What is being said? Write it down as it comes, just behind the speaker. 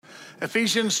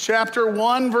Ephesians chapter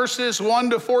 1, verses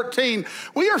 1 to 14.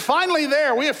 We are finally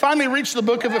there. We have finally reached the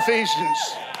book of Ephesians.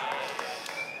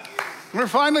 We're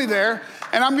finally there.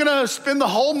 And I'm going to spend the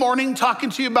whole morning talking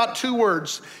to you about two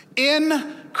words: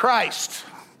 in Christ.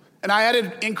 And I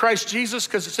added in Christ Jesus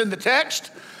because it's in the text.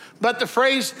 But the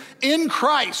phrase in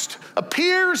Christ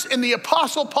appears in the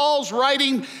Apostle Paul's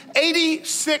writing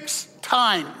 86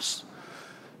 times.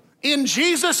 In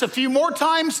Jesus, a few more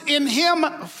times. In him,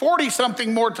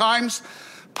 40-something more times.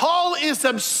 Paul is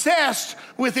obsessed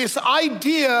with this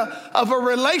idea of a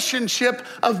relationship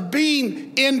of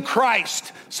being in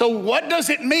Christ. So what does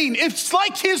it mean? It's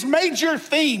like his major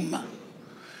theme.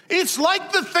 It's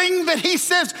like the thing that he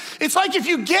says, it's like if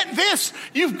you get this,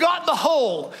 you've got the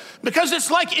whole. Because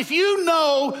it's like if you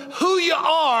know who you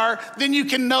are, then you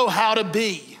can know how to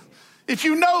be. If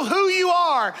you know who you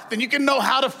are, then you can know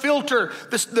how to filter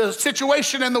the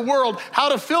situation in the world, how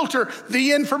to filter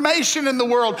the information in the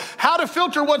world, how to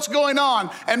filter what's going on.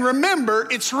 And remember,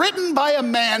 it's written by a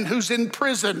man who's in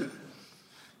prison.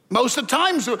 Most of the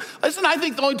times, listen, I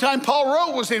think the only time Paul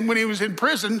wrote was when he was in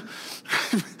prison.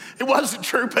 It wasn't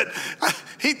true, but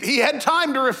he had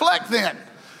time to reflect then.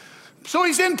 So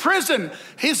he's in prison.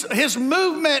 His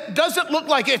movement doesn't look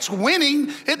like it's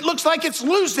winning. It looks like it's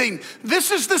losing.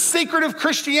 This is the secret of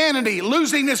Christianity.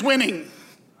 Losing is winning.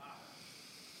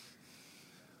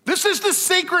 This is the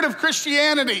secret of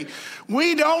Christianity.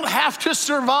 We don't have to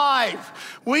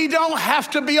survive. We don't have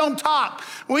to be on top.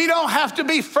 We don't have to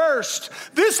be first.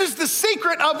 This is the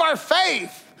secret of our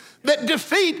faith, that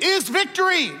defeat is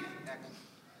victory.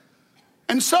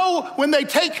 And so when they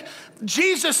take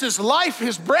Jesus' life,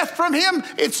 his breath from him,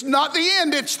 it's not the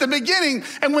end, it's the beginning.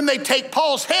 And when they take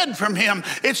Paul's head from him,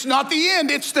 it's not the end,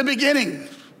 it's the beginning.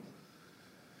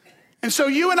 And so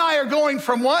you and I are going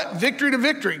from what? Victory to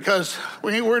victory, because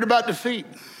we ain't worried about defeat.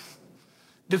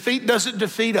 Defeat doesn't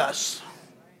defeat us.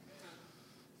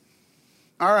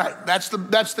 All right, that's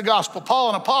the gospel. Paul,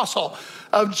 an apostle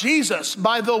of Jesus,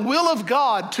 by the will of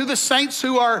God, to the saints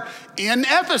who are in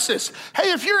Ephesus.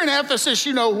 Hey, if you're in Ephesus,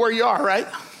 you know where you are, right?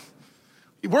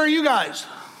 Where are you guys?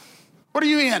 What are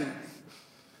you in?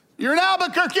 You're in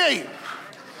Albuquerque.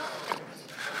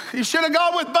 You should have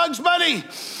gone with Bugs Bunny.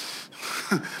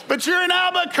 But you're in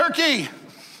Albuquerque.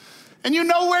 And you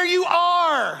know where you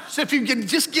are. So if you can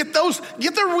just get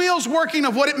the wheels working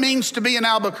of what it means to be in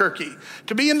Albuquerque,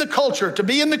 to be in the culture, to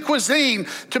be in the cuisine,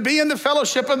 to be in the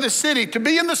fellowship of the city, to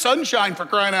be in the sunshine, for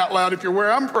crying out loud, if you're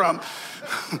where I'm from.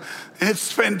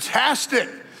 It's fantastic.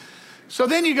 So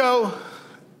then you go,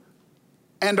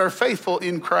 and are faithful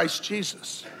in Christ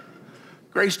Jesus.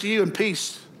 Grace to you and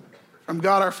peace from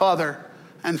God our Father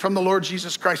and from the Lord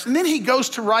Jesus Christ. And then he goes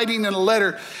to writing in a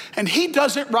letter, and he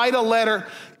doesn't write a letter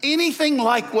anything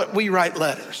like what we write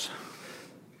letters.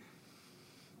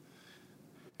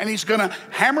 And he's gonna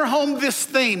hammer home this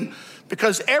theme,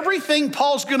 because everything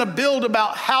Paul's gonna build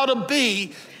about how to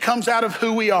be comes out of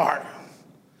who we are.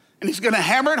 And he's gonna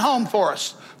hammer it home for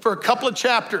us for a couple of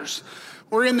chapters.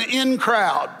 We're in the in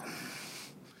crowd.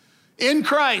 In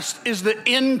Christ is the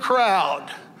in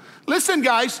crowd. Listen,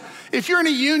 guys, if you're in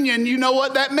a union, you know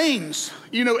what that means.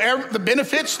 You know the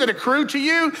benefits that accrue to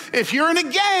you. If you're in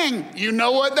a gang, you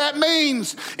know what that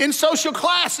means. In social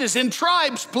classes, in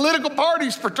tribes, political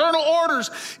parties, fraternal orders,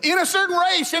 in a certain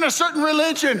race, in a certain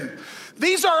religion.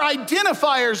 These are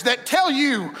identifiers that tell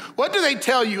you, what do they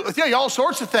tell you? They tell you all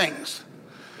sorts of things.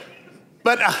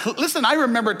 But listen, I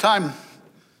remember a time,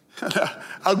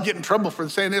 I'll get in trouble for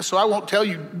saying this, so I won't tell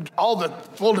you all the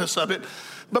fullness of it.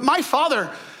 But my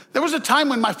father, there was a time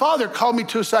when my father called me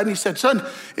to his side and he said, son,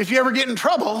 if you ever get in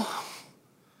trouble,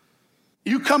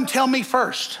 you come tell me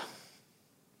first.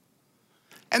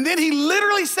 And then he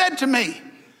literally said to me,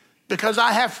 because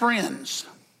I have friends.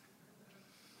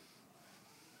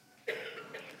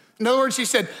 In other words, he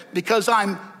said, because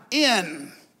I'm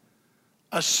in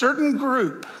a certain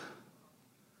group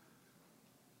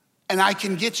and I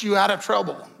can get you out of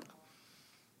trouble.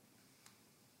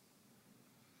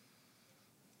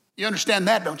 You understand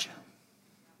that, don't you?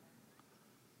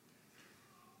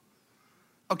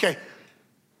 Okay,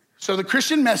 so the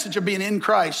Christian message of being in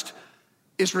Christ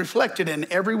is reflected in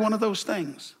every one of those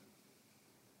things.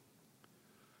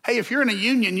 Hey, if you're in a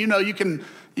union, you know you can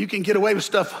get away with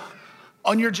stuff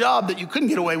on your job that you couldn't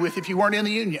get away with if you weren't in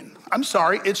the union. I'm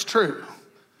sorry, it's true.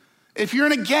 If you're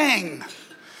in a gang,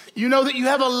 you know that you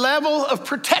have a level of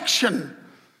protection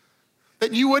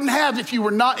that you wouldn't have if you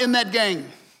were not in that gang.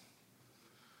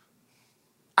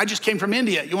 I just came from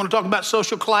India. You want to talk about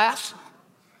social class?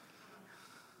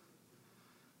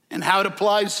 And how it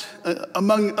applies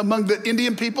among the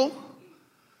Indian people?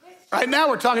 Right now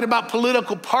we're talking about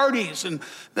political parties, and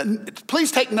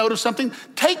please take note of something.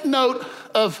 Take note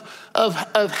of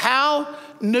how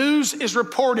news is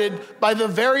reported by the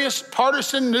various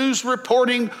partisan news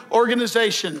reporting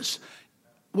organizations.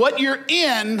 What you're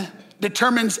in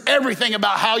determines everything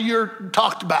about how you're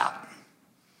talked about.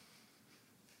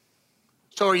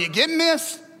 So are you getting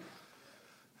this?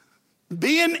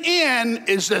 Being in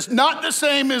is just not the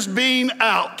same as being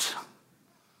out.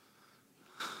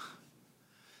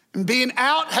 And being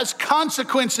out has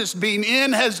consequences. Being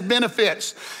in has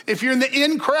benefits. If you're in the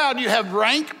in crowd, you have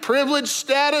rank, privilege,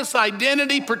 status,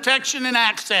 identity, protection, and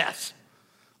access.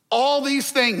 All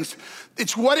these things.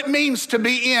 It's what it means to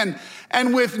be in.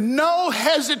 And with no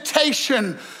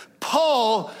hesitation,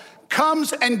 Paul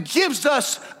comes and gives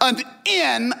us an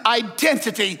in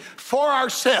identity for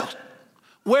ourselves,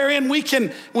 wherein we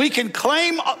can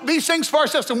claim these things for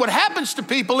ourselves. And what happens to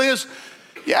people is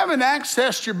you haven't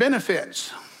accessed your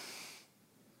benefits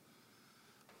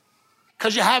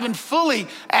because you haven't fully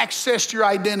accessed your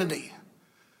identity.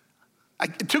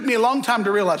 It took me a long time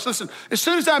to realize. Listen, as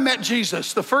soon as I met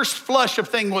Jesus, the first flush of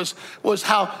thing was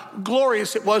how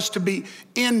glorious it was to be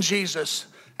in Jesus.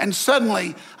 And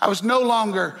suddenly, I was no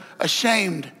longer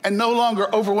ashamed and no longer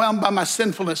overwhelmed by my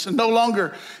sinfulness and no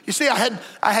longer, you see, I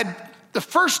had the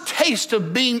first taste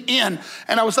of being in,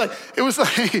 and I was like, it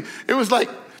was like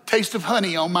taste of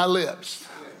honey on my lips.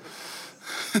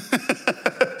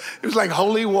 It was like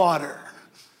holy water.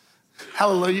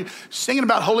 Hallelujah. Singing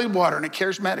about holy water in a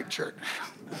charismatic church.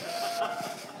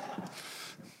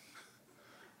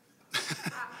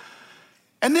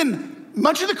 And then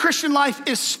much of the Christian life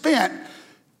is spent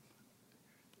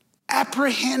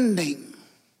apprehending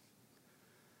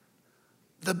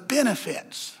the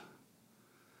benefits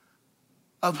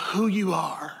of who you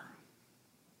are.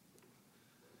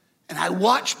 And I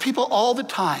watch people all the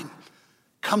time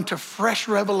come to fresh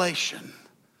revelation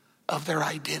of their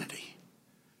identity.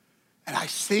 And I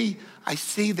see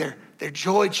their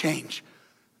joy change,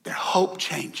 their hope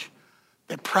change,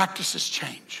 their practices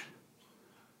change.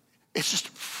 It's just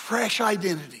fresh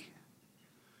identity.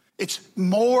 It's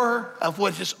more of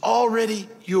what is already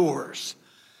yours.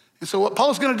 And so what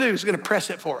Paul's going to do is going to press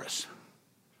it for us.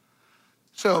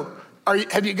 So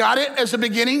have you got it as a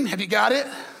beginning? Have you got it?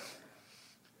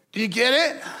 Do you get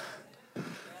it?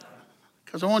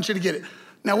 Because I want you to get it.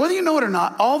 Now, whether you know it or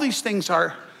not, all these things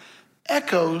are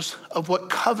echoes of what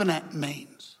covenant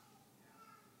means.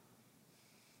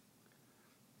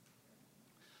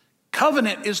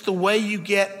 Covenant is the way you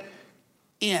get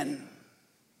in.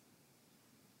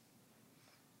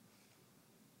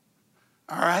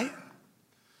 All right?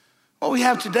 What we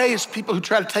have today is people who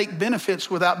try to take benefits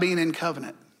without being in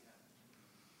covenant.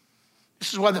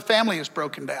 This is why the family is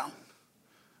broken down.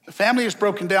 The family is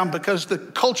broken down because the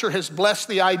culture has blessed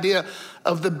the idea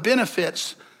of the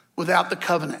benefits without the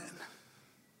covenant.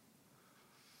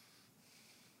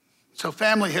 So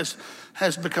family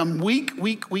has become weak.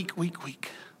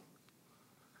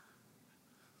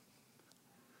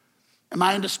 Am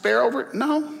I in despair over it?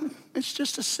 No, it's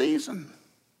just a season.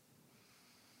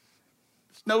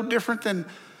 It's no different than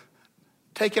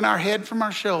taking our head from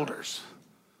our shoulders.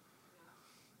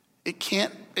 It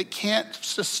can't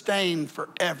sustain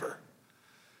forever.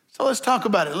 So let's talk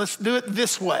about it. Let's do it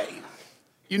this way.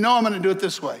 You know I'm going to do it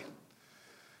this way.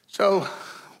 So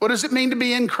what does it mean to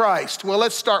be in Christ? Well,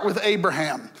 let's start with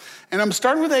Abraham. And I'm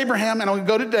starting with Abraham, and I'm going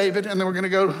to go to David, and then we're going to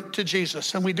go to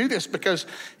Jesus. And we do this because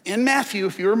in Matthew,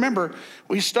 if you remember,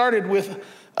 we started with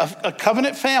a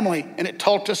covenant family, and it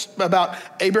taught us about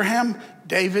Abraham,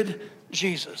 David,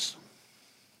 Jesus.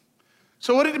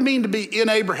 So what did it mean to be in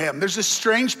Abraham? There's this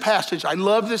strange passage. I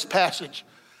love this passage.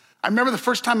 I remember the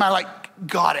first time I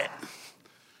got it.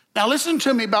 Now listen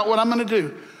to me about what I'm going to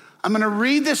do. I'm going to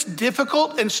read this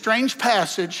difficult and strange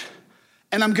passage,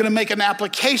 and I'm going to make an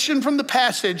application from the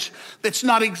passage that's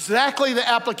not exactly the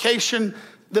application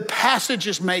the passage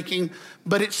is making,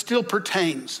 but it still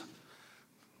pertains.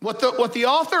 What the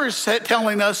author is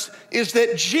telling us is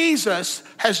that Jesus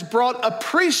has brought a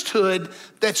priesthood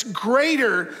that's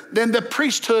greater than the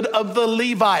priesthood of the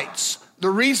Levites. The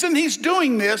reason he's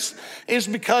doing this is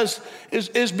because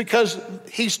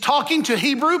he's talking to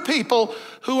Hebrew people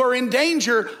who are in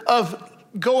danger of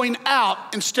going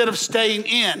out instead of staying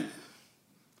in.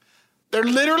 They're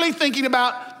literally thinking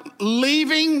about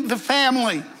leaving the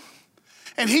family.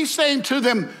 And he's saying to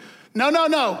them,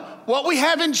 no. What we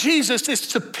have in Jesus is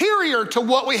superior to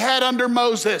what we had under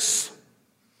Moses.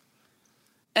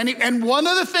 And one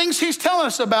of the things he's telling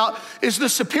us about is the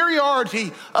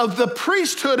superiority of the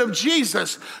priesthood of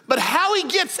Jesus. But how he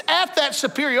gets at that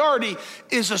superiority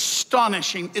is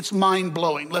astonishing. It's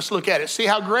mind-blowing. Let's look at it. See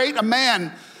how great a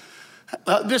man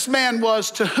This man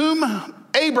was to whom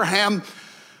Abraham,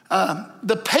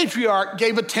 the patriarch,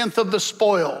 gave a tenth of the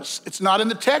spoils. It's not in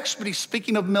the text, but he's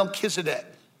speaking of Melchizedek.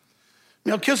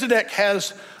 Melchizedek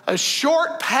has a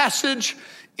short passage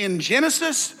in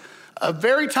Genesis, a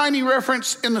very tiny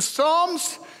reference in the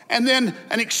Psalms, and then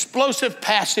an explosive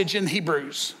passage in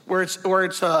Hebrews where it's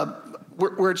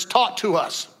taught to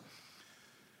us.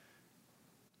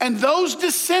 And those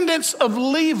descendants of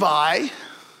Levi,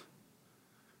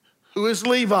 who is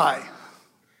Levi?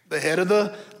 The head of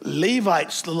the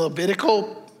Levites, the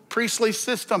Levitical priestly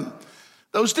system.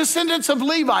 Those descendants of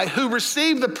Levi who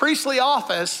received the priestly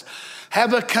office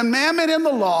have a commandment in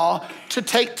the law to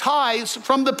take tithes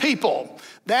from the people.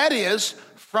 That is,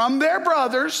 from their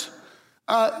brothers,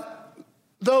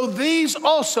 though these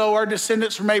also are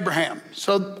descendants from Abraham.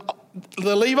 So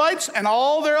the Levites and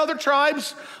all their other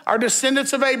tribes are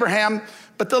descendants of Abraham,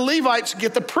 but the Levites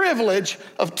get the privilege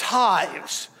of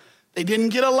tithes. They didn't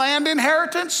get a land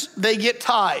inheritance, they get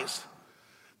tithes.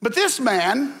 But this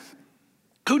man,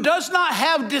 who does not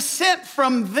have descent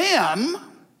from them,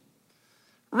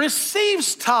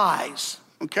 receives tithes,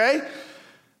 okay?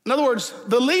 In other words,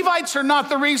 the Levites are not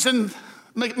the reason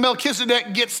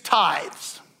Melchizedek gets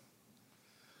tithes.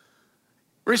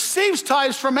 Receives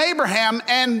tithes from Abraham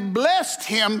and blessed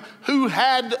him who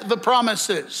had the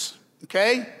promises.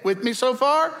 Okay, with me so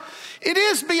far? It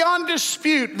is beyond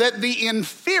dispute that the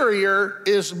inferior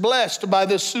is blessed by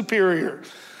the superior.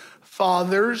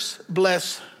 Fathers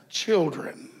bless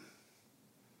children.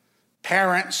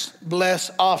 Parents bless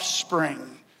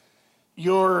offspring.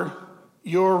 Your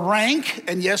rank,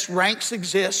 and yes, ranks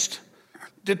exist,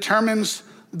 determines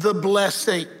the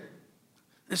blessing.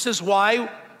 This is why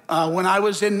when I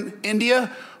was in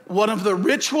India, one of the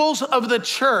rituals of the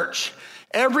church,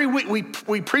 every week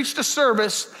we preached a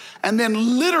service, and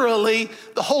then literally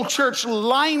the whole church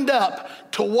lined up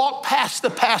to walk past the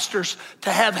pastors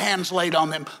to have hands laid on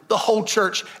them. The whole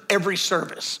church, every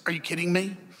service. Are you kidding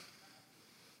me?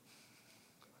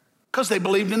 Because they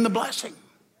believed in the blessing.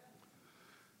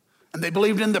 And they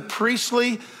believed in the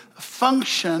priestly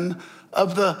function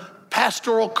of the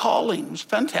pastoral calling. It was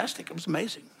fantastic. It was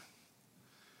amazing.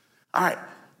 All right.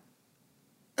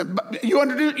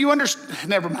 You understand?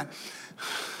 Never mind.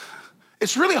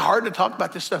 It's really hard to talk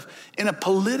about this stuff in a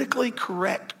politically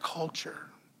correct culture.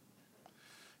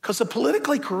 Because the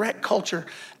politically correct culture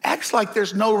acts like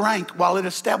there's no rank while it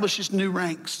establishes new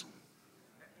ranks.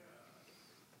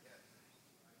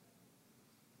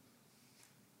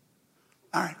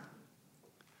 All right.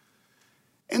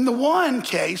 In the one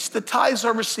case, the tithes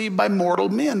are received by mortal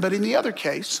men, but in the other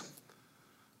case,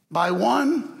 by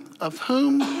one of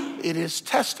whom it is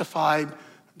testified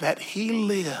that he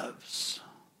lives.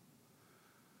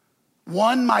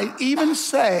 One might even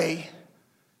say,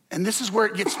 and this is where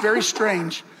it gets very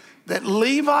strange, that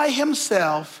Levi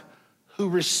himself, who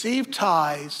received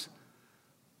tithes,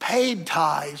 paid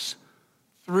tithes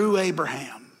through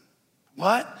Abraham.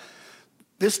 What?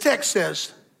 This text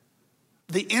says,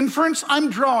 the inference I'm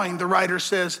drawing, the writer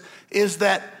says, is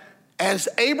that as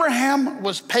Abraham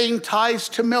was paying tithes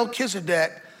to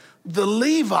Melchizedek, the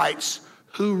Levites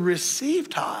who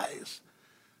received tithes,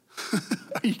 are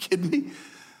you kidding me?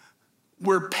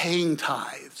 Were paying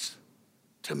tithes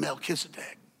to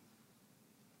Melchizedek.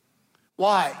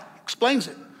 Why? Explains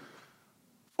it.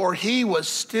 For he was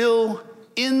still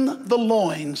in the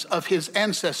loins of his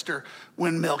ancestor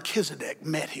when Melchizedek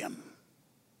met him.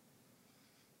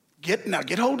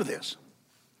 Get hold of this.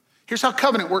 Here's how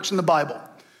covenant works in the Bible.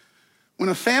 When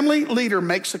a family leader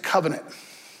makes a covenant,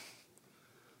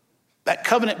 that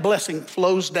covenant blessing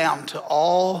flows down to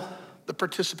all the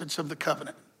participants of the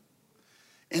covenant.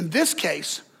 In this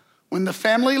case, when the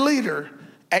family leader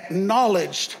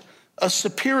acknowledged a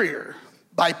superior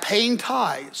by paying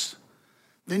tithes,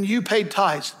 then you paid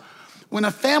tithes. When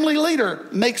a family leader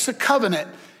makes a covenant,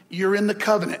 you're in the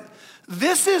covenant.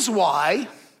 This is why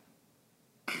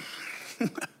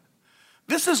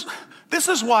this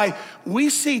is why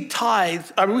we see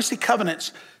tithes, we see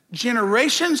covenants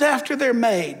generations after they're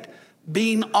made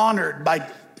being honored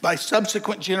by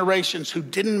subsequent generations who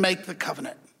didn't make the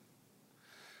covenant.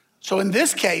 So in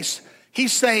this case,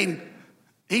 he's saying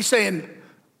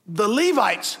the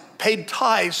Levites paid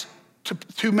tithes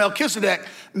to Melchizedek,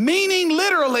 meaning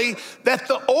literally that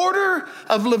the order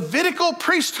of Levitical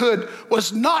priesthood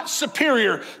was not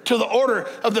superior to the order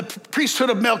of the priesthood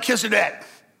of Melchizedek.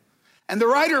 And the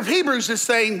writer of Hebrews is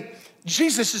saying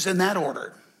Jesus is in that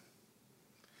order.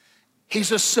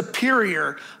 He's a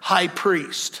superior high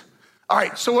priest. All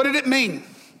right, so what did it mean?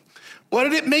 What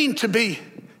did it mean to be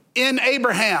in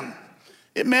Abraham?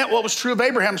 It meant what was true of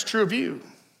Abraham is true of you.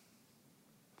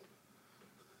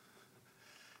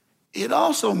 it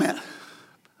also meant,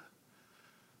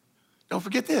 don't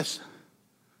forget this,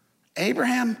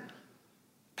 Abraham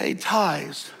paid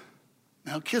tithes.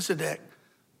 Melchizedek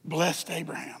blessed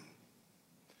Abraham.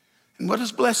 And what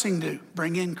does blessing do?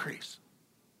 Bring increase.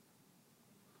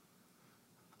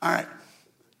 All right.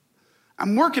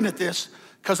 I'm working at this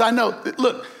because I know,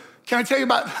 look, can I tell you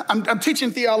about, I'm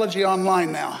teaching theology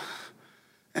online now.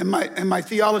 And my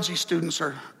theology students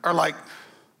are like,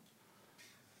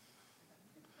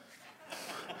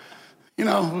 you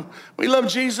know, we love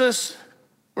Jesus.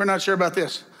 We're not sure about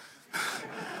this.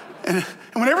 And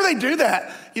whenever they do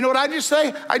that, you know what I just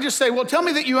say? I just say, well, tell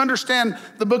me that you understand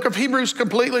the book of Hebrews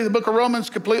completely, the book of Romans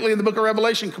completely, and the book of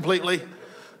Revelation completely.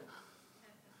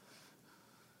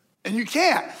 And you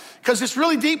can't, because it's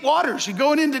really deep waters. You're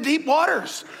going into deep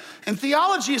waters. And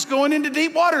theology is going into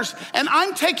deep waters. And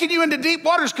I'm taking you into deep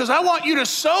waters because I want you to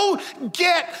so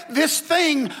get this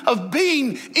thing of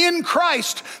being in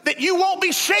Christ that you won't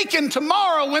be shaken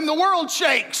tomorrow when the world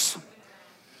shakes.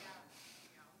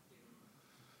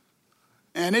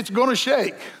 And it's going to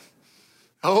shake.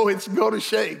 Oh, it's going to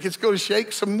shake. It's going to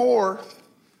shake some more.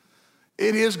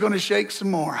 It is going to shake some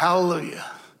more. Hallelujah.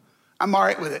 I'm all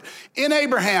right with it. In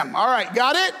Abraham. All right,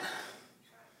 got it?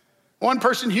 One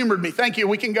person humored me. Thank you.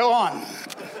 We can go on.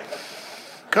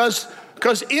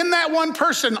 Because in that one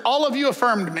person, all of you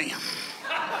affirmed me.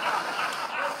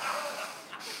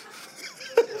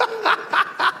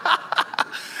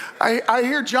 I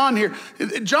hear John here.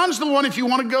 John's the one, if you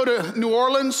want to go to New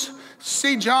Orleans,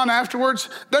 see John afterwards.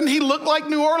 Doesn't he look like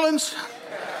New Orleans?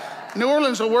 New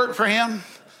Orleans will work for him.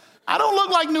 I don't look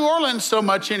like New Orleans so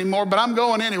much anymore, but I'm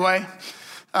going anyway.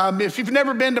 If you've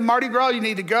never been to Mardi Gras, you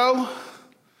need to go.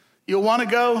 You'll want to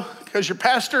go because your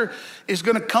pastor is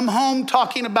going to come home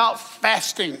talking about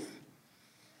fasting.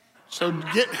 So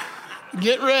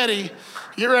get ready.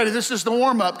 Get ready. This is the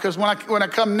warm up because when I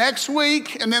come next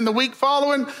week and then the week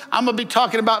following, I'm going to be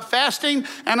talking about fasting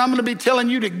and I'm going to be telling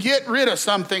you to get rid of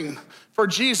something for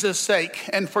Jesus' sake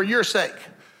and for your sake.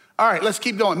 All right, let's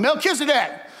keep going.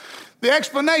 Melchizedek, the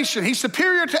explanation. He's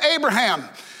superior to Abraham,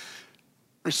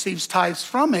 receives tithes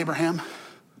from Abraham,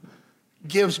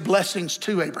 gives blessings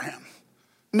to Abraham.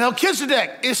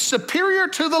 Melchizedek is superior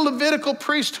to the Levitical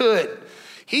priesthood.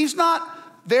 He's not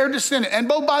their descendant. And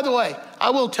by the way,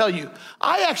 I will tell you,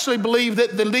 I actually believe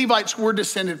that the Levites were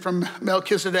descended from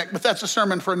Melchizedek, but that's a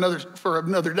sermon for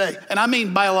another day. And I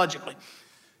mean biologically.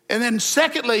 And then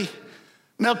secondly,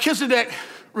 Melchizedek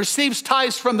receives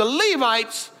tithes from the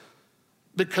Levites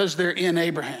because they're in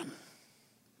Abraham.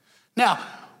 Now,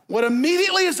 what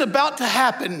immediately is about to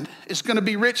happen is going to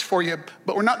be rich for you,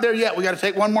 but we're not there yet. We got to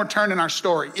take one more turn in our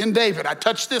story. In David, I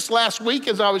touched this last week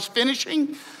as I was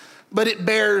finishing, but it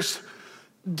bears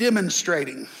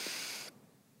demonstrating.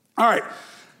 All right.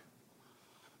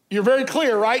 You're very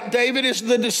clear, right? David is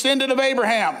the descendant of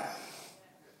Abraham.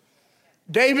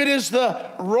 David is the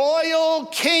royal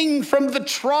king from the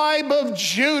tribe of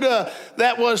Judah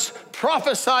that was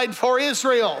prophesied for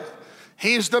Israel.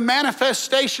 He's the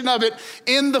manifestation of it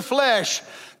in the flesh.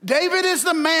 David is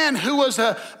the man who was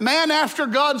a man after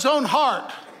God's own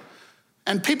heart.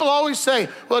 And people always say,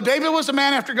 well, David was a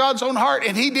man after God's own heart,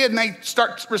 and he did, and they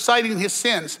start reciting his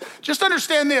sins. Just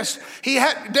understand this.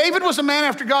 David was a man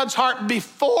after God's heart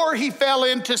before he fell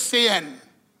into sin.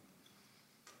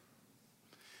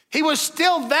 He was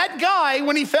still that guy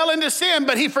when he fell into sin,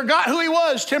 but he forgot who he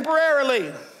was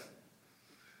temporarily.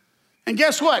 And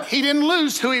guess what? He didn't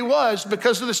lose who he was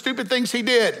because of the stupid things he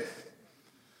did.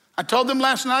 I told them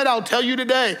last night, I'll tell you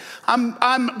today.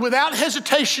 I'm without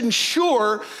hesitation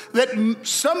sure that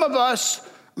some of us,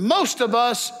 most of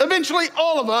us, eventually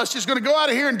all of us is going to go out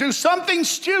of here and do something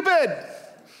stupid.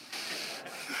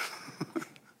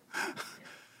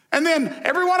 And then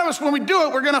every one of us, when we do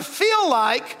it, we're going to feel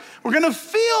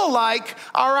like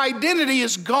our identity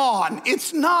is gone.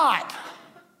 It's not.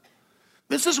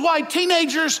 This is why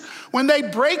teenagers, when they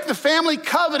break the family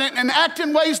covenant and act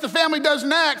in ways the family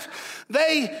doesn't act,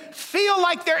 they feel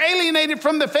like they're alienated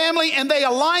from the family and they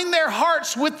align their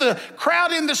hearts with the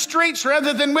crowd in the streets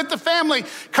rather than with the family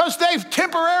because they've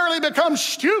temporarily become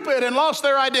stupid and lost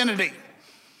their identity.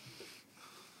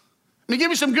 Let me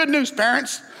give you some good news,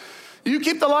 parents. You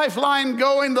keep the lifeline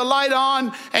going, the light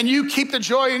on, and you keep the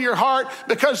joy in your heart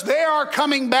because they are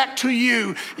coming back to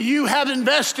you. You have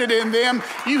invested in them.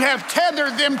 You have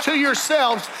tethered them to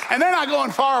yourselves, and they're not going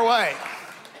far away.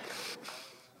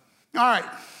 All right.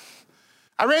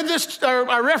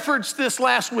 I referenced this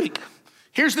last week.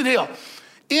 Here's the deal.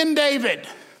 In David,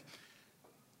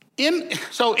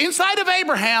 so inside of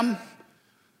Abraham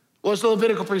was the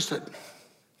Levitical priesthood.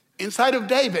 Inside of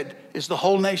David is the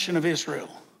whole nation of Israel.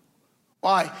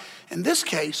 Why? In this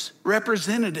case,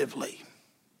 representatively.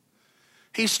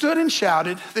 He stood and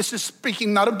shouted, this is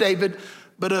speaking not of David,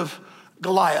 but of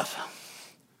Goliath,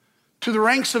 to the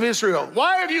ranks of Israel.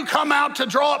 Why have you come out to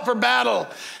draw up for battle?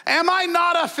 Am I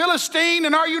not a Philistine,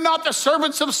 and are you not the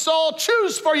servants of Saul?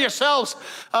 Choose for yourselves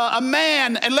a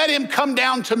man and let him come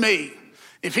down to me.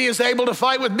 If he is able to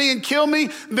fight with me and kill me,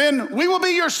 then we will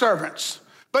be your servants.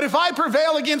 But if I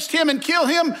prevail against him and kill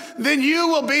him, then you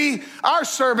will be our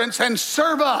servants and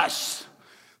serve us.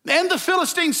 And the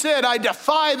Philistine said, I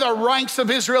defy the ranks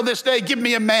of Israel this day. Give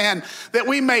me a man that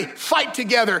we may fight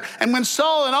together. And when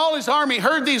Saul and all his army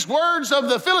heard these words of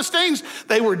the Philistines,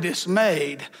 they were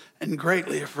dismayed and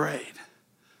greatly afraid.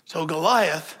 So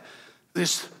Goliath,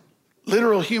 this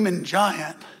literal human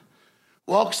giant,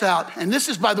 walks out. And this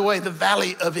is, by the way, the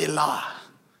valley of Elah.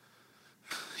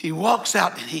 He walks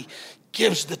out and he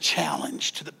gives the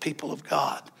challenge to the people of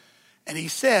God. And he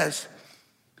says,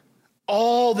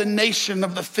 all the nation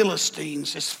of the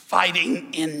Philistines is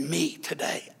fighting in me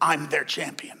today. I'm their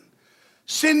champion.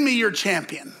 Send me your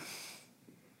champion.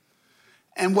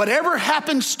 And whatever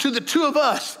happens to the two of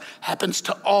us happens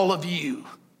to all of you.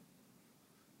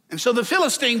 And so the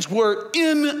Philistines were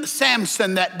in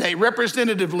Samson that day,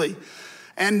 representatively.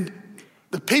 And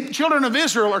the children of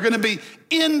Israel are going to be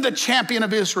in the champion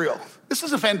of Israel. This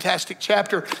is a fantastic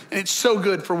chapter, and it's so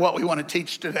good for what we want to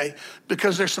teach today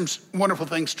because there's some wonderful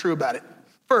things true about it.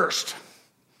 First,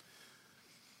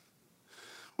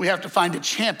 we have to find a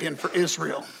champion for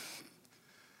Israel,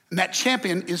 and that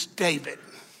champion is David.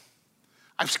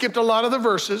 I've skipped a lot of the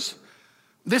verses.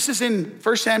 This is in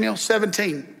 1 Samuel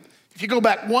 17. If you go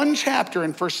back one chapter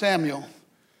in 1 Samuel,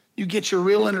 you get your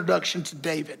real introduction to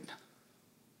David.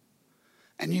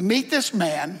 And you meet this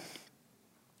man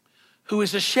who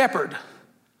is a shepherd,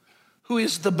 who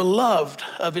is the beloved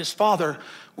of his father.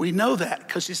 We know that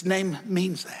because his name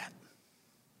means that.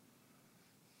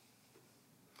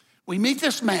 We meet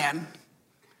this man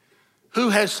who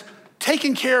has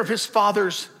taken care of his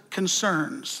father's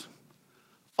concerns,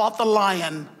 fought the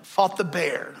lion, fought the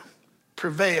bear,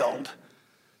 prevailed,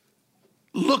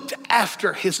 looked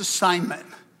after his assignment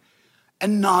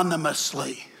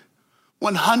anonymously.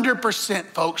 100%,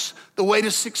 folks, the way to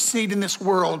succeed in this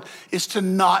world is to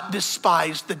not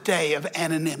despise the day of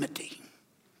anonymity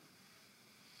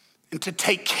and to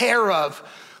take care of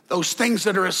those things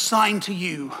that are assigned to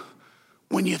you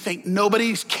when you think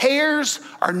nobody cares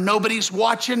or nobody's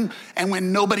watching and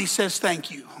when nobody says thank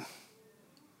you.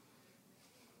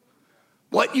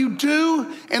 What you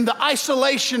do in the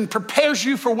isolation prepares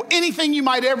you for anything you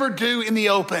might ever do in the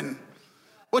open.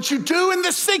 What you do in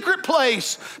the secret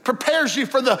place prepares you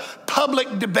for the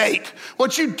public debate.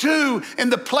 What you do in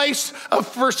the place of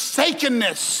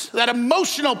forsakenness, that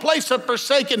emotional place of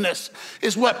forsakenness,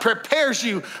 is what prepares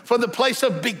you for the place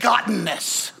of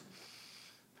begottenness.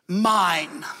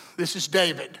 Mine. This is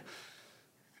David.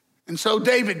 And so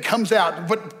David comes out,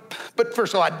 but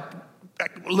first of all,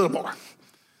 a little more.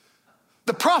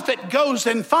 The prophet goes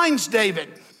and finds David,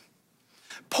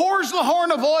 pours the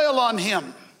horn of oil on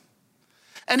him.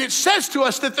 And it says to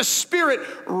us that the Spirit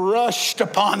rushed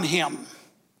upon him.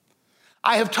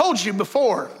 I have told you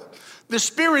before, the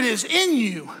Spirit is in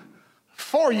you,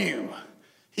 for you.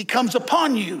 He comes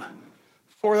upon you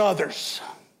for others.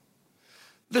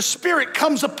 The Spirit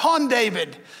comes upon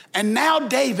David, and now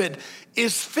David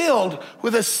is filled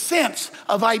with a sense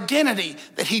of identity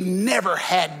that he never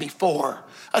had before.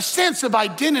 A sense of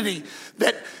identity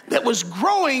that was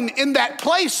growing in that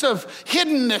place of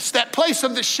hiddenness, that place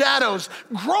of the shadows,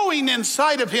 growing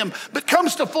inside of him, but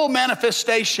comes to full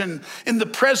manifestation in the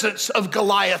presence of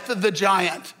Goliath, the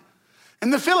giant.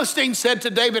 And the Philistine said to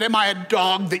David, am I a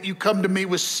dog that you come to me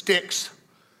with sticks?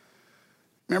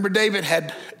 Remember, David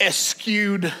had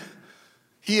eschewed.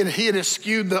 He had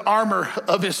eschewed the armor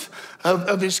of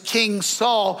his king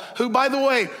Saul, who, by the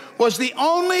way, was the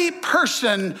only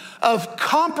person of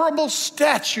comparable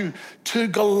stature to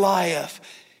Goliath.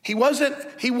 He wasn't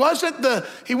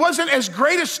as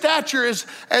great a stature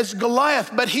as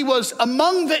Goliath, but he was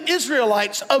among the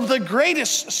Israelites of the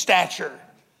greatest stature.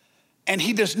 And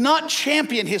he does not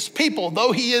champion his people,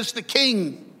 though he is the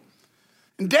king.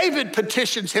 And David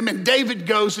petitions him, and David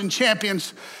goes and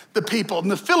champions the people.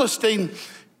 And the Philistine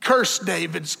cursed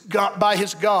David by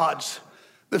his gods.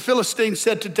 The Philistine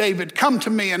said to David, come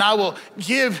to me, and I will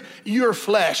give your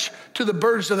flesh to the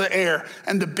birds of the air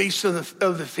and the beasts of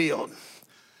the field.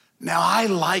 Now, I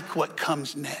like what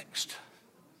comes next,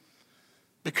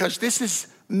 because this is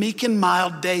meek and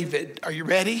mild David. Are you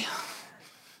ready?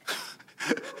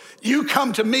 You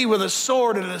come to me with a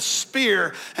sword and a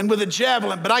spear and with a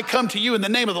javelin, but I come to you in the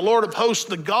name of the Lord of hosts,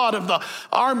 the God of the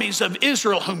armies of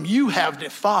Israel, whom you have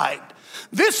defied.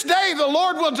 This day the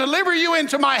Lord will deliver you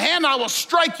into my hand. I will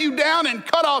strike you down and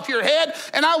cut off your head,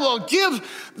 and I will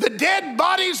give the dead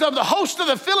bodies of the host of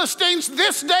the Philistines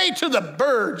this day to the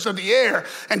birds of the air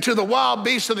and to the wild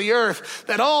beasts of the earth,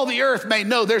 that all the earth may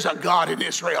know there's a God in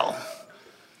Israel.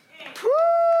 Woo!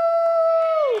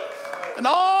 And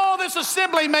all this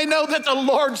assembly may know that the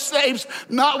Lord saves,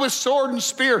 not with sword and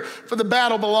spear, for the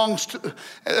battle belongs to,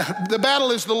 the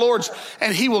battle is the Lord's,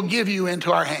 and he will give you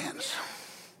into our hands.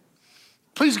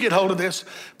 Please get hold of this.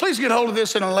 Please get hold of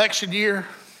this in an election year.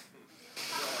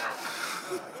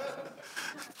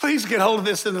 Please get hold of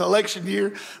this in an election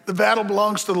year. The battle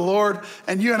belongs to the Lord,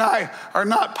 and you and I are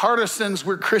not partisans,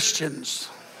 we're Christians.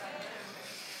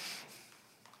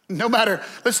 No matter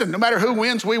who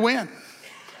wins, we win.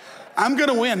 I'm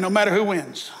gonna win no matter who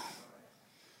wins.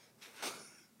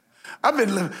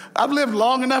 I've lived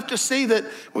long enough to see that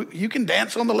you can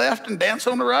dance on the left and dance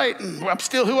on the right, and I'm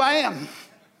still who I am.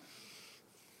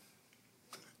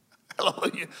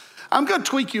 Hallelujah. I'm going to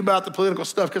tweak you about the political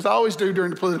stuff because I always do during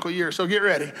the political year, so get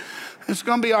ready. It's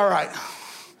going to be all right.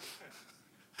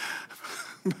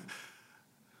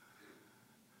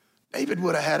 David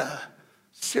would have had a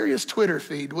serious Twitter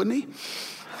feed, wouldn't he?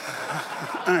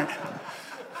 All right.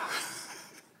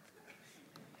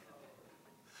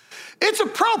 It's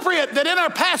appropriate that in our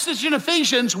passage in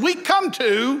Ephesians, we come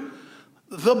to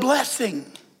the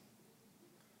blessing.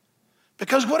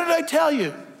 Because what did I tell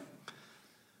you?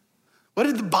 What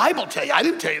did the Bible tell you? I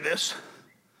didn't tell you this.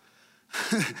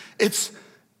 It's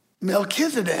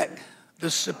Melchizedek, the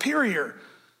superior,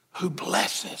 who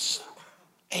blesses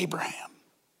Abraham.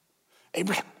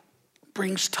 Abraham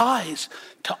brings tithes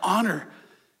to honor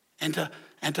and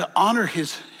to honor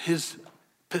his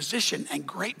position and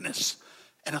greatness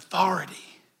and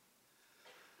authority.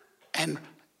 And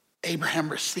Abraham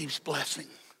receives blessing.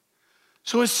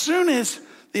 So as soon as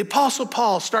the Apostle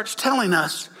Paul starts telling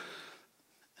us,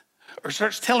 or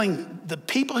starts telling the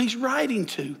people he's writing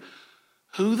to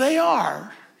who they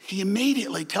are, he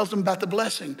immediately tells them about the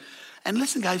blessing. And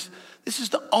listen, guys, this is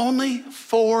the only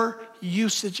 4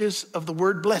 usages of the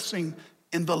word blessing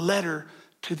in the letter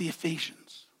to the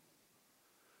Ephesians.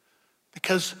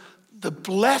 Because the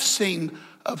blessing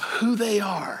of who they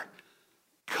are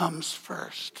comes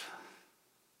first.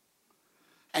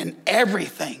 And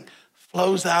everything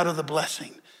flows out of the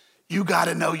blessing. You got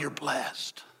to know you're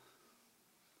blessed.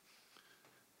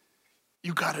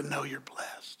 You got to know you're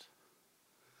blessed.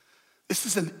 This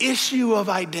is an issue of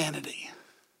identity.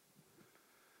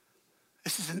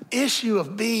 This is an issue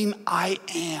of being I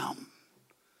am.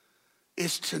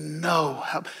 Is to know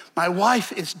how. My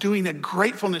wife is doing a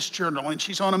gratefulness journal, and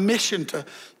she's on a mission to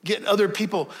get other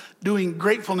people doing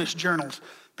gratefulness journals,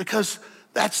 because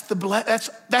that's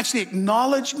the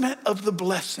acknowledgement of the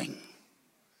blessing.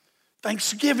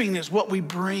 Thanksgiving is what we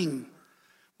bring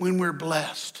when we're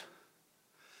blessed.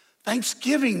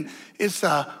 Thanksgiving is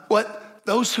what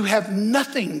those who have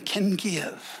nothing can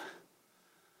give.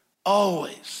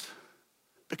 Always.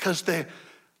 Because they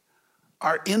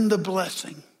are in the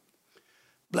blessing.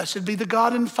 Blessed be the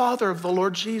God and Father of the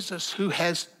Lord Jesus, who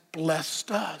has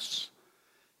blessed us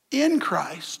in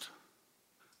Christ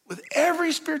with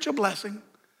every spiritual blessing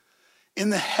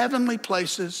in the heavenly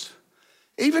places,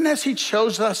 even as he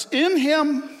chose us in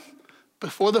him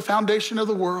before the foundation of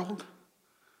the world.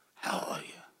 Hallelujah.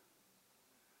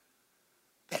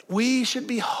 That we should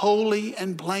be holy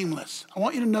and blameless. I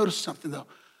want you to notice something, though.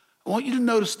 I want you to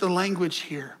notice the language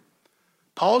here.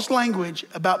 Paul's language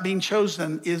about being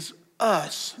chosen is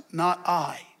us, not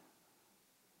I.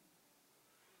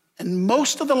 And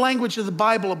most of the language of the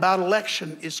Bible about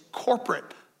election is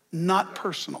corporate, not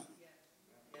personal.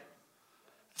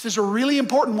 This is a really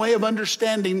important way of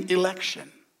understanding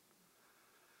election.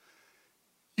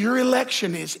 Your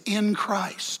election is in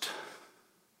Christ.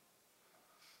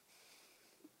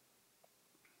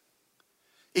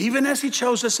 Even as he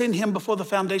chose us in him before the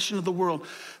foundation of the world,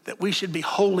 that we should be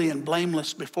holy and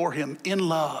blameless before him in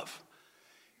love.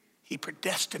 He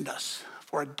predestined us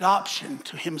for adoption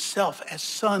to himself as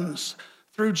sons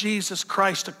through Jesus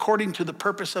Christ, according to the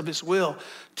purpose of his will,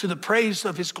 to the praise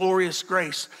of his glorious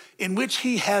grace, in which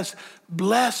he has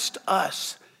blessed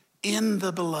us in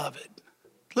the beloved.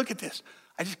 Look at this.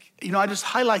 I just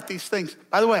highlight these things.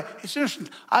 By the way, it's interesting.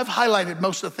 I've highlighted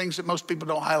most of the things that most people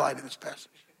don't highlight in this passage.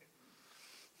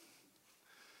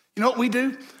 You know what we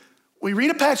do? We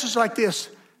read a passage like this,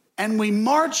 and we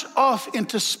march off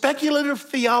into speculative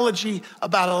theology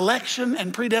about election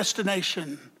and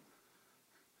predestination,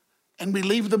 and we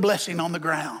leave the blessing on the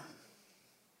ground.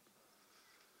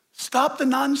 Stop the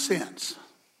nonsense.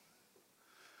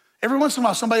 Every once in a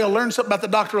while, somebody will learn something about the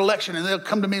doctoral election and they'll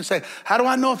come to me and say, how do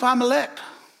I know if I'm elect?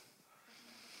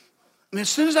 And as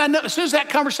soon as that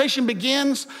conversation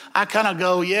begins, I kind of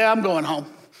go, yeah, I'm going home.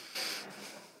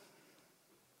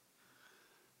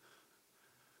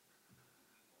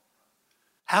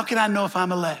 How can I know if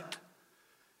I'm elect?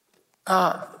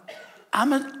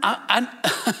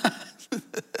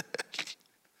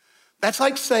 That's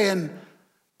like saying,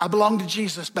 I belong to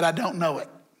Jesus, but I don't know it.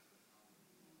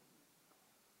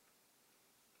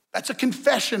 That's a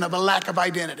confession of a lack of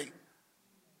identity.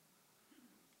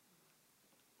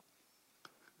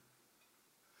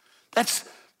 That's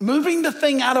moving the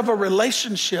thing out of a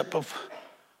relationship of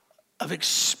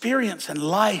experience and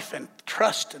life and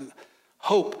trust and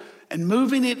hope and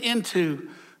moving it into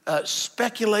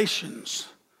speculations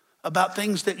about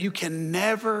things that you can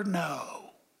never know.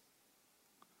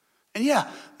 And yeah,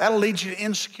 that'll lead you to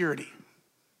insecurity.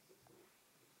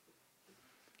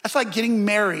 That's like getting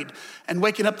married and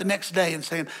waking up the next day and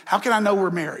saying, how can I know we're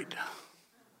married?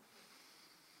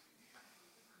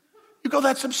 You go,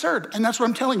 that's absurd. And that's what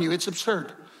I'm telling you, it's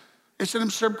absurd. It's an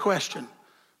absurd question.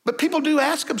 But people do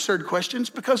ask absurd questions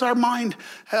because our mind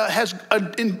has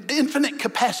an infinite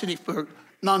capacity for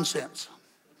nonsense.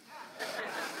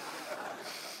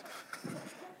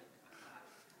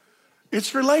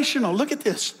 It's relational. Look at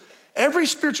this. Every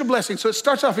spiritual blessing. So it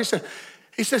starts off,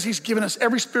 he says he's given us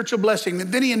every spiritual blessing.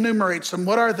 And then he enumerates them.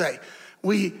 What are they?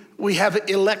 We have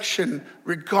election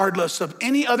regardless of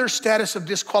any other status of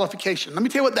disqualification. Let me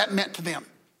tell you what that meant to them.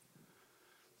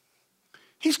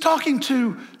 He's talking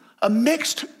to a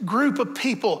mixed group of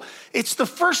people. It's the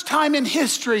first time in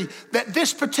history that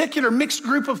this particular mixed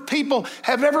group of people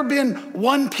have ever been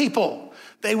one people.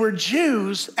 They were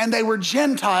Jews and they were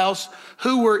Gentiles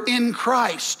who were in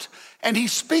Christ. And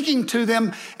he's speaking to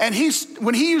them, and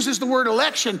when he uses the word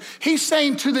election, he's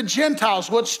saying to the Gentiles,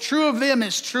 what's true of them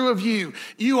is true of you.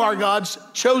 You are God's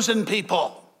chosen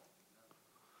people.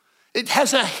 It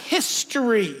has a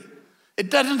history. It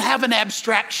doesn't have an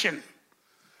abstraction.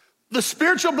 The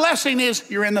spiritual blessing is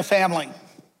you're in the family.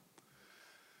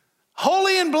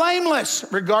 Holy and blameless,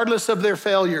 regardless of their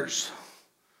failures.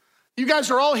 You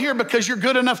guys are all here because you're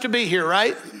good enough to be here,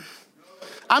 right?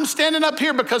 I'm standing up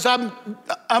here because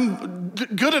I'm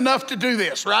good enough to do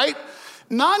this, right?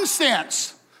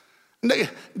 Nonsense.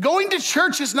 Going to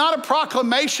church is not a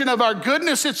proclamation of our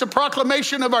goodness. It's a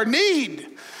proclamation of our need.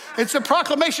 It's a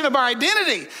proclamation of our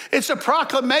identity. It's a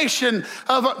proclamation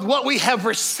of what we have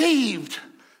received,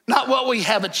 not what we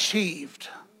have achieved.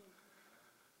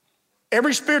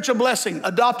 Every spiritual blessing,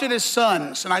 adopted as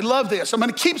sons. And I love this. I'm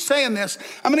going to keep saying this.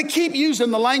 I'm going to keep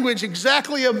using the language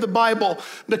exactly of the Bible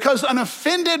because an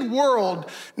offended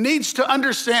world needs to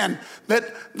understand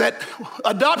that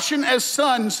adoption as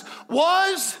sons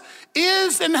was,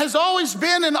 is, and has always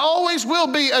been and always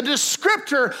will be a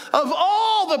descriptor of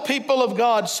all the people of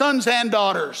God, sons and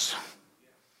daughters.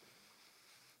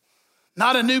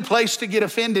 Not a new place to get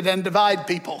offended and divide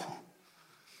people.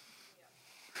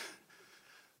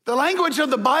 The language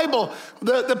of the Bible,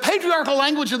 the patriarchal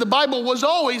language of the Bible was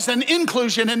always an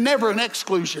inclusion and never an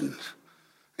exclusion.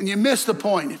 And you miss the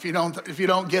point if you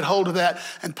don't get hold of that.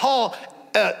 And Paul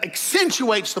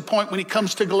accentuates the point when he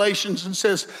comes to Galatians and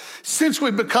says, since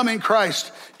we've become in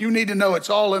Christ, you need to know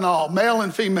it's all in all, male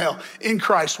and female in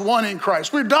Christ, one in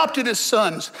Christ. We're adopted as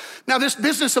sons. Now this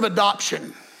business of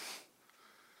adoption,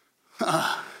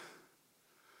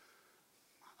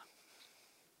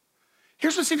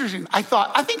 here's what's interesting. I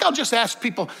think I'll just ask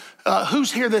people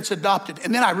who's here that's adopted.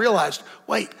 And then I realized,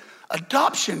 wait,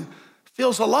 adoption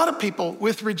fills a lot of people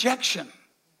with rejection.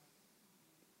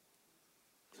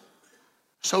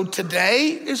 So today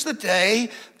is the day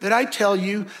that I tell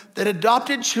you that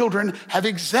adopted children have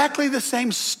exactly the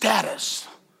same status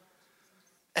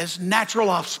as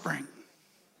natural offspring.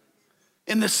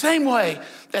 In the same way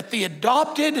that the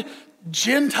adopted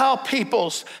Gentile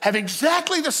peoples have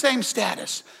exactly the same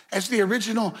status as the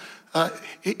original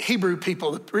Hebrew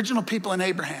people, the original people in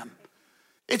Abraham.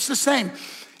 It's the same.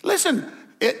 Listen,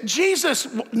 Jesus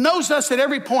knows us at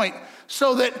every point,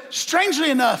 so that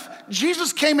strangely enough,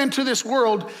 Jesus came into this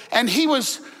world and he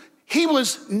was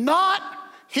not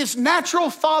his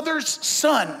natural father's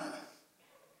son.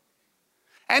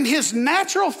 And his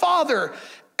natural father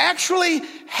actually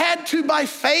had to, by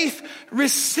faith,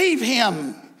 receive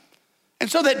him. And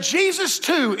so that Jesus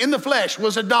too, in the flesh,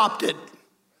 was adopted.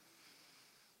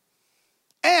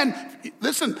 And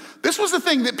listen, this was the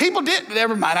thing that people did.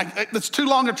 Never mind, it's too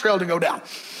long a trail to go down.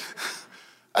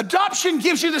 Adoption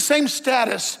gives you the same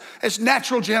status as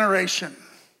natural generation.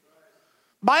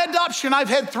 By adoption, I've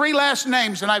had 3 last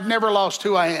names and I've never lost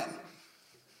who I am.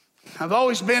 I've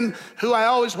always been who I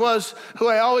always was, who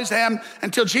I always am,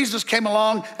 until Jesus came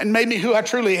along and made me who I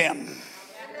truly am.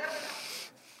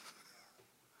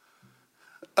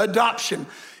 Adoption.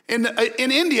 In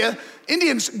India,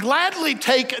 Indians gladly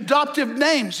take adoptive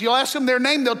names. You'll ask them their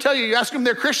name, they'll tell you. You ask them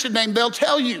their Christian name, they'll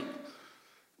tell you.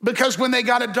 Because when they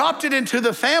got adopted into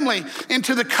the family,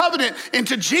 into the covenant,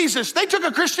 into Jesus, they took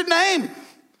a Christian name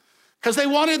because they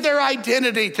wanted their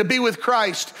identity to be with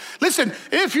Christ. Listen,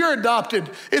 if you're adopted,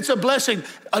 it's a blessing.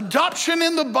 Adoption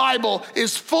in the Bible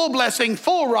is full blessing,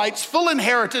 full rights, full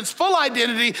inheritance, full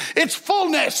identity. It's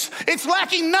fullness. It's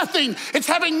lacking nothing. It's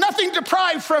having nothing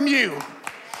deprived from you.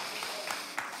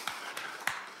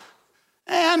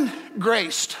 And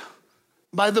graced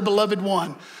by the beloved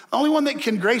one. The only one that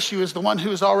can grace you is the one who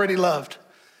is already loved.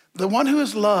 The one who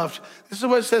is loved, this is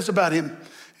what it says about him.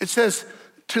 It says,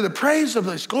 to the praise of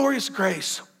his glorious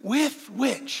grace, with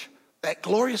which, that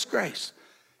glorious grace,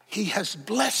 he has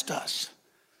blessed us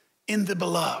in the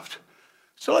beloved.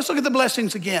 So let's look at the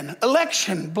blessings again.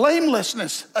 Election,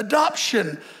 blamelessness,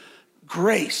 adoption,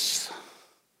 grace.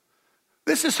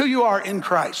 This is who you are in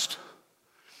Christ.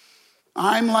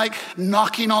 I'm like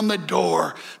knocking on the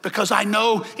door because I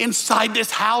know inside this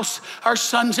house are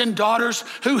sons and daughters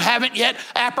who haven't yet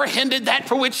apprehended that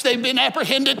for which they've been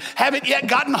apprehended, haven't yet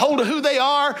gotten hold of who they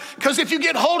are. Because if you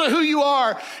get hold of who you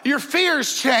are, your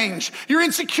fears change, your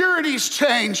insecurities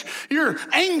change, your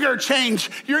anger change,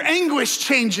 your anguish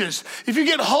changes. If you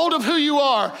get hold of who you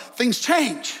are, things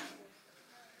change.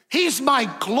 He's my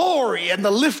glory and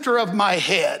the lifter of my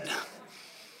head.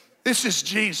 This is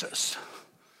Jesus.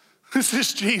 This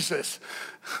is Jesus,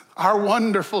 our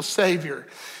wonderful Savior.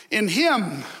 In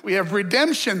him, we have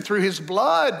redemption through his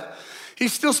blood.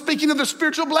 He's still speaking of the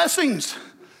spiritual blessings,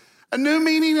 a new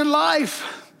meaning in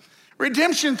life,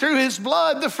 redemption through his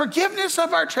blood, the forgiveness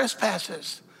of our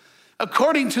trespasses,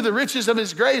 according to the riches of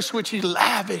his grace, which he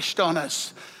lavished on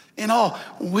us in all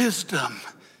wisdom,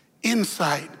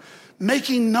 insight,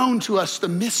 making known to us the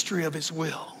mystery of his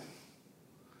will.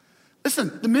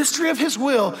 Listen, the mystery of his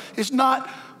will is not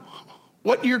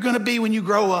what you're going to be when you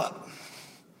grow up.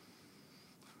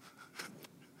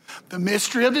 The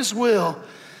mystery of his will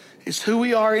is who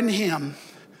we are in him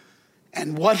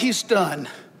and what he's done,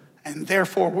 and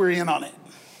therefore we're in on it.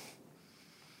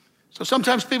 So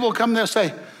sometimes people will come there and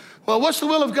say, well, what's the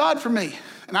will of God for me?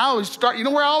 And I always start, you know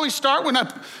where I always start when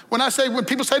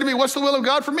people say to me, what's the will of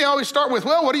God for me? I always start with,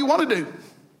 well, what do you want to do?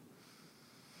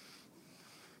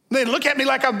 They look at me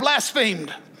like I've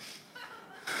blasphemed.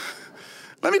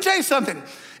 Let me tell you something.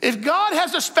 If God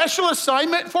has a special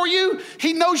assignment for you,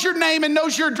 he knows your name and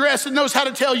knows your address and knows how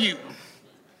to tell you.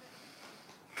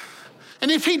 And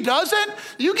if he doesn't,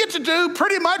 you get to do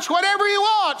pretty much whatever you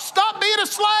want. Stop being a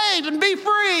slave and be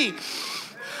free.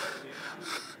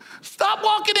 Stop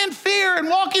walking in fear and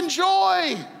walk in joy.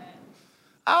 I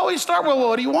always start, well,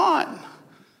 what do you want?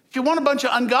 If you want a bunch of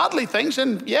ungodly things,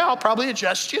 then yeah, I'll probably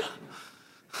adjust you.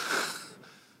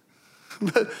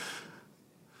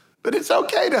 But it's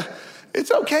okay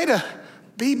to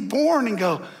be born and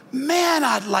go, man,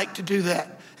 I'd like to do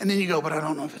that. And then you go, but I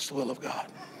don't know if it's the will of God.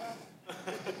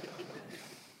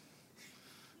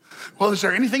 Well, is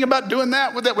there anything about doing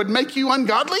that would make you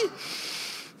ungodly?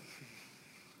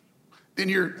 Then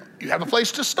you have a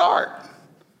place to start.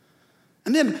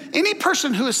 And then any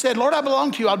person who has said, Lord, I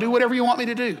belong to you, I'll do whatever you want me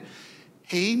to do.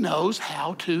 He knows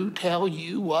how to tell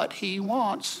you what he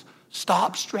wants.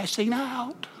 Stop stressing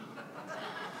out.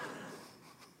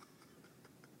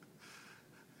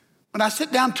 When I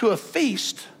sit down to a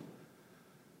feast,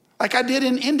 like I did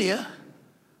in India,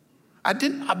 I'm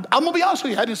gonna be honest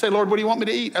with you, I didn't say, Lord, what do you want me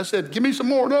to eat? I said, give me some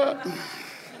more of that. I'm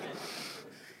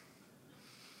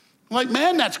like,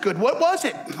 man, that's good. What was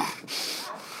it?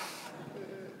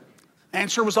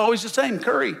 Answer was always the same,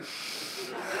 curry.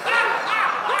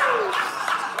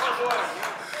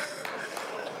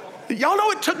 Y'all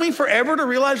know it took me forever to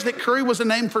realize that curry was a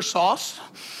name for sauce.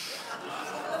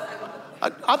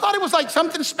 I thought it was like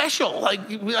something special. Like,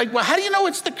 well, how do you know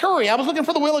it's the curry? I was looking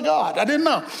for the will of God. I didn't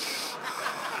know.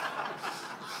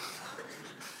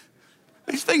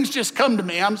 These things just come to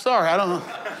me. I'm sorry. I don't know.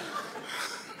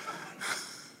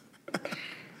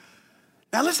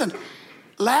 Now listen,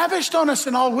 lavished on us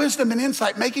in all wisdom and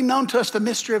insight, making known to us the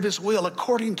mystery of his will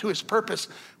according to his purpose,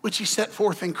 which he set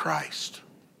forth in Christ.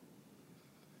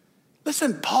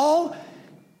 Listen, Paul,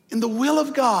 in the will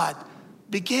of God,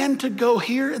 began to go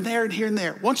here and there and here and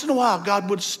there. Once in a while, God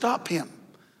would stop him.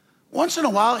 Once in a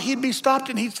while, he'd be stopped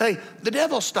and he'd say, the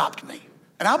devil stopped me.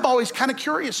 And I'm always kind of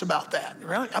curious about that.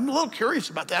 Really, I'm a little curious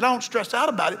about that. I don't stress out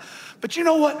about it. But you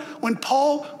know what? When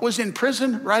Paul was in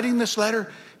prison writing this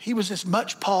letter, he was as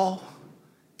much Paul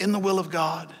in the will of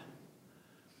God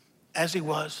as he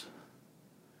was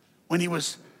when he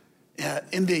was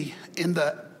in the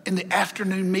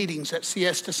afternoon meetings at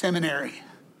Siesta Seminary.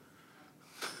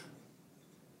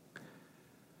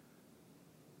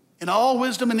 In all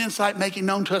wisdom and insight, making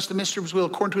known to us the mystery of his will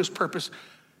according to his purpose,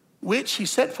 which he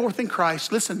set forth in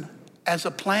Christ, listen, as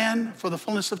a plan for the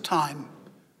fullness of time,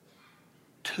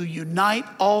 to unite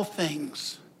all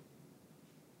things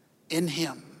in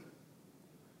him.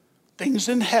 Things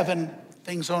in heaven,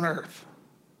 things on earth.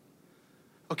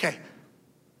 Okay,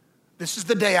 this is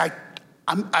the day I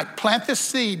plant this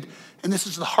seed, and this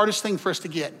is the hardest thing for us to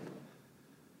get.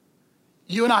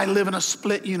 You and I live in a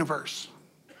split universe.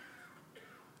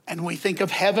 And we think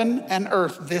of heaven and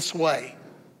earth this way.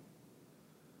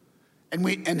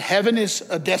 And heaven is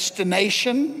a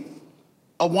destination,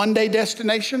 a one-day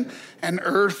destination, and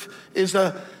earth is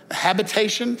a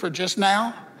habitation for just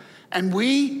now. And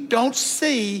we don't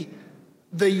see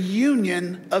the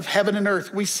union of heaven and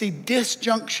earth. We see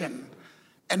disjunction.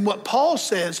 And what Paul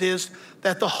says is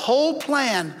that the whole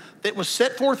plan that was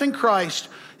set forth in Christ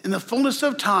in the fullness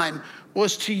of time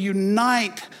was to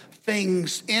unite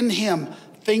things in him,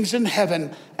 things in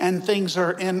heaven and things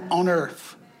are on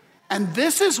earth. And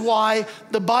this is why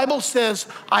the Bible says,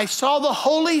 I saw the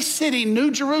holy city,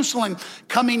 New Jerusalem,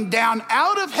 coming down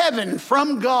out of heaven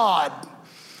from God.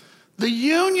 The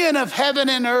union of heaven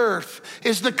and earth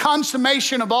is the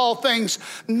consummation of all things,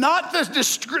 not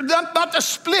the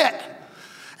split.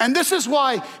 And this is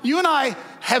why you and I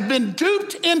have been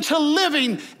duped into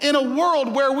living in a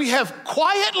world where we have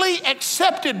quietly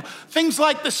accepted things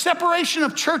like the separation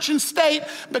of church and state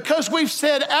because we've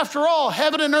said, after all,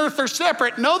 heaven and earth are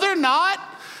separate. No, they're not.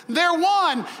 They're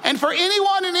one. And for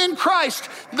anyone in Christ,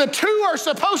 the two are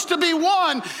supposed to be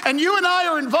one. And you and I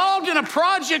are involved in a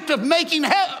project of making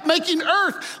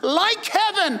earth like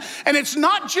heaven. And it's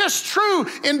not just true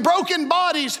in broken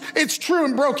bodies. It's true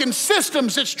in broken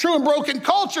systems. It's true in broken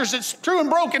cultures. It's true in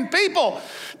broken people.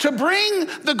 To bring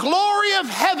the glory of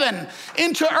heaven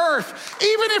into earth,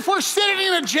 even if we're sitting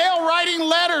in a jail writing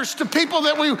letters to people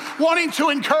that we wanting to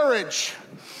encourage.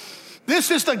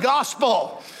 This is the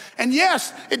gospel. And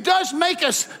yes, it does make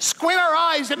us squint our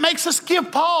eyes. It makes us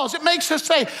give pause. It makes us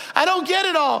say, I don't get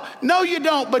it all. No, you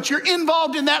don't, but you're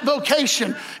involved in that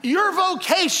vocation. Your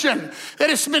vocation that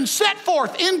has been set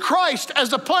forth in Christ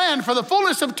as a plan for the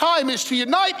fullness of time is to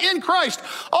unite in Christ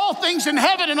all things in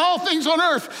heaven and all things on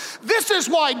earth. This is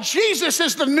why Jesus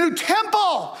is the new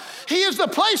temple. He is the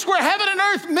place where heaven and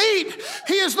earth meet.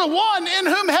 He is the one in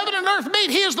whom heaven and earth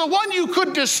meet. He is the one you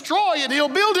could destroy, and he'll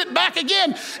build it back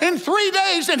again in 3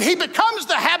 days, and he becomes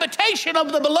the habitation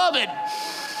of the beloved.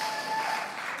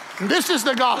 And this is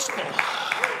the gospel.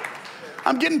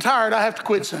 I'm getting tired. I have to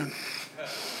quit soon.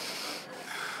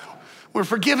 We're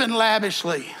forgiven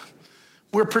lavishly.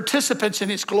 We're participants in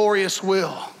his glorious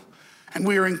will, and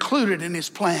we are included in his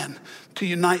plan to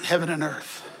unite heaven and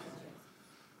earth.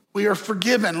 We are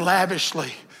forgiven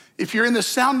lavishly. If you're in the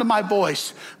sound of my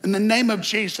voice, in the name of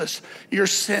Jesus, your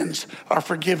sins are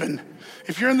forgiven.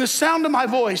 If you're in the sound of my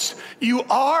voice, you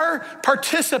are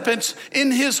participants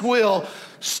in his will.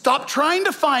 Stop trying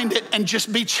to find it and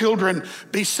just be children.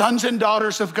 Be sons and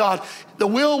daughters of God. The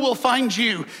will find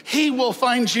you. He will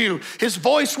find you. His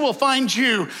voice will find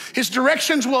you. His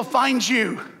directions will find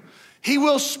you. He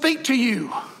will speak to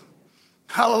you.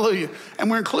 Hallelujah. And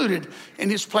we're included in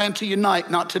his plan to unite,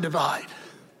 not to divide.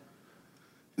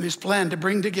 In his plan to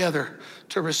bring together,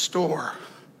 to restore.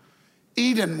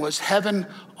 Eden was heaven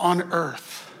on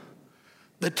earth.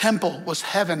 The temple was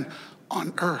heaven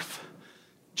on earth.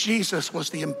 Jesus was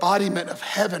the embodiment of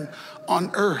heaven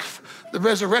on earth. The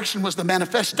resurrection was the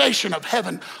manifestation of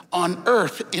heaven on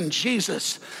earth in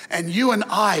Jesus. And you and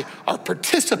I are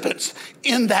participants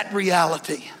in that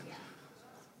reality.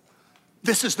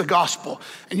 This is the gospel.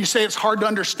 And you say it's hard to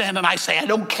understand, and I say, I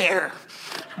don't care.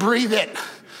 Breathe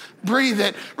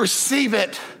it, receive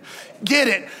it, get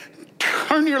it.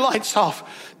 Turn your lights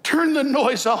off, turn the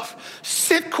noise off,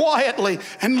 sit quietly,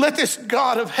 and let this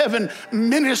God of heaven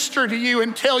minister to you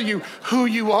and tell you who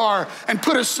you are and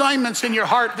put assignments in your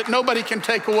heart that nobody can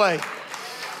take away.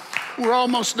 We're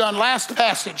almost done. Last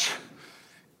passage.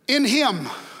 In him,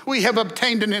 we have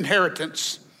obtained an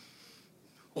inheritance.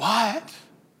 What?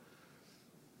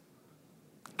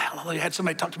 Hallelujah. I had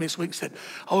somebody talk to me this week and said,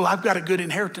 oh, I've got a good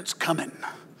inheritance coming.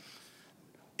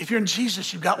 If you're in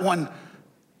Jesus, you've got one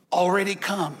already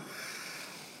come.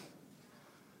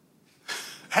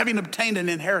 Having obtained an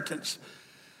inheritance,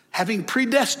 having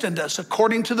predestined us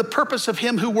according to the purpose of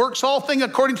him who works all things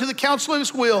according to the counsel of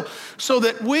his will, so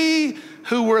that we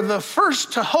who were the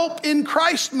first to hope in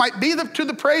Christ might be to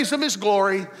the praise of his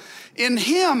glory. In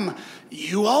him,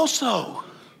 you also.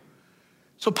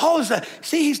 So Paul is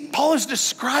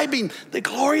describing the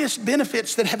glorious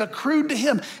benefits that have accrued to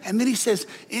him. And then he says,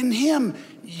 in him,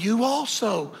 you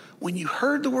also, when you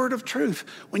heard the word of truth,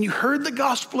 when you heard the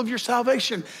gospel of your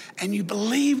salvation, and you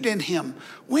believed in him,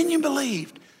 when you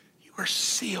believed, you were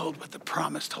sealed with the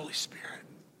promised Holy Spirit,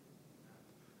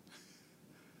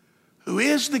 who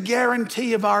is the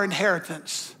guarantee of our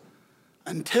inheritance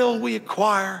until we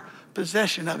acquire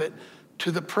possession of it to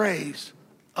the praise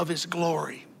of his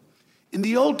glory. In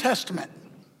the Old Testament,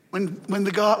 when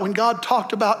God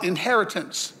talked about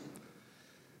inheritance,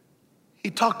 he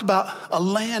talked about a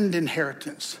land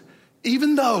inheritance.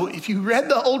 Even though if you read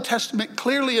the Old Testament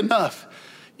clearly enough,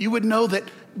 you would know that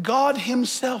God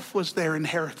himself was their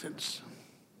inheritance.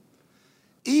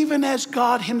 Even as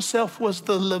God himself was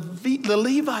the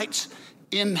Levites'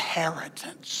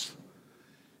 inheritance.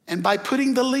 And by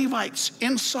putting the Levites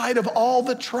inside of all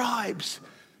the tribes,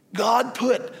 God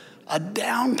put a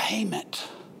down payment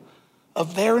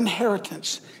of their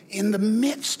inheritance in the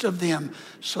midst of them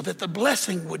so that the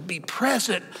blessing would be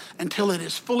present until it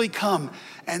is fully come.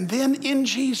 And then in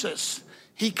Jesus,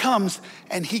 he comes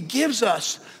and he gives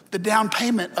us the down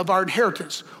payment of our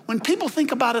inheritance. When people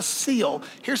think about a seal,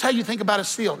 here's how you think about a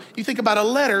seal. You think about a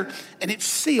letter and it's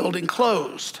sealed and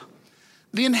closed.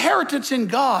 The inheritance in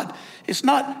God is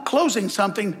not closing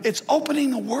something, it's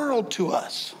opening a world to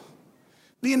us.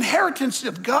 The inheritance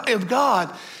of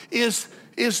God is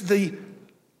the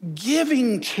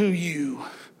giving to you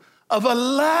of a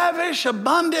lavish,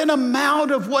 abundant amount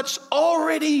of what's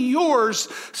already yours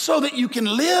so that you can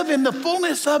live in the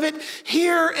fullness of it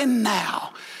here and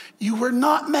now. You were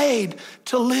not made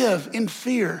to live in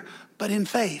fear, but in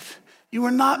faith. You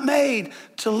were not made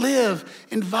to live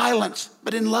in violence,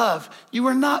 but in love. You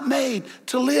were not made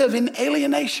to live in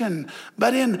alienation,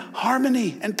 but in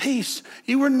harmony and peace.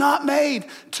 You were not made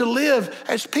to live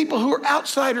as people who are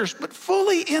outsiders, but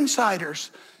fully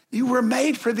insiders. You were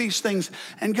made for these things.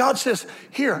 And God says,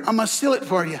 here, I'm going to seal it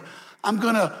for you. I'm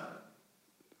going to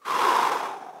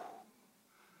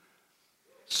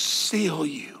seal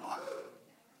you.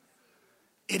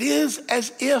 It is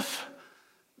as if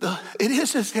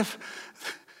this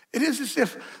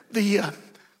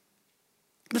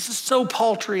is so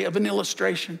paltry of an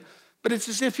illustration, but it's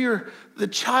as if you're the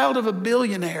child of a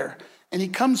billionaire and he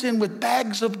comes in with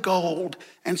bags of gold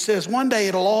and says, one day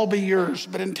it'll all be yours,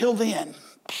 but until then,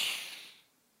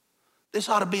 this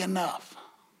ought to be enough.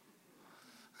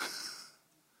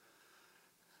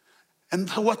 And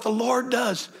what the Lord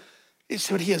does is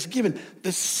what he has given.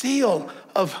 The seal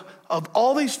of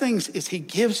all these things is he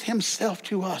gives himself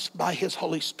to us by his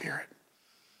Holy Spirit.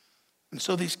 And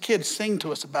so these kids sing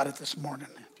to us about it this morning.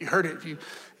 If you heard it,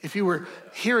 if you were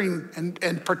hearing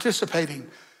and participating,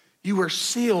 you were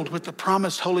sealed with the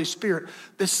promised Holy Spirit.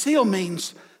 The seal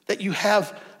means that you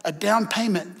have a down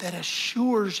payment that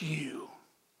assures you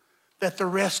that the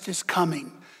rest is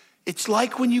coming. It's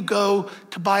like when you go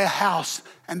to buy a house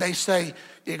and they say,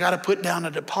 you got to put down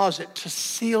a deposit to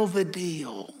seal the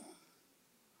deal.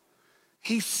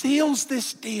 He seals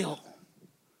this deal.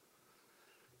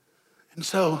 And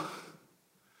so,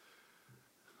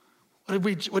 what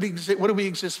do we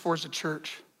exist for as a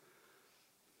church?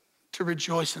 To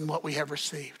rejoice in what we have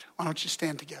received. Why don't you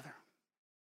stand together?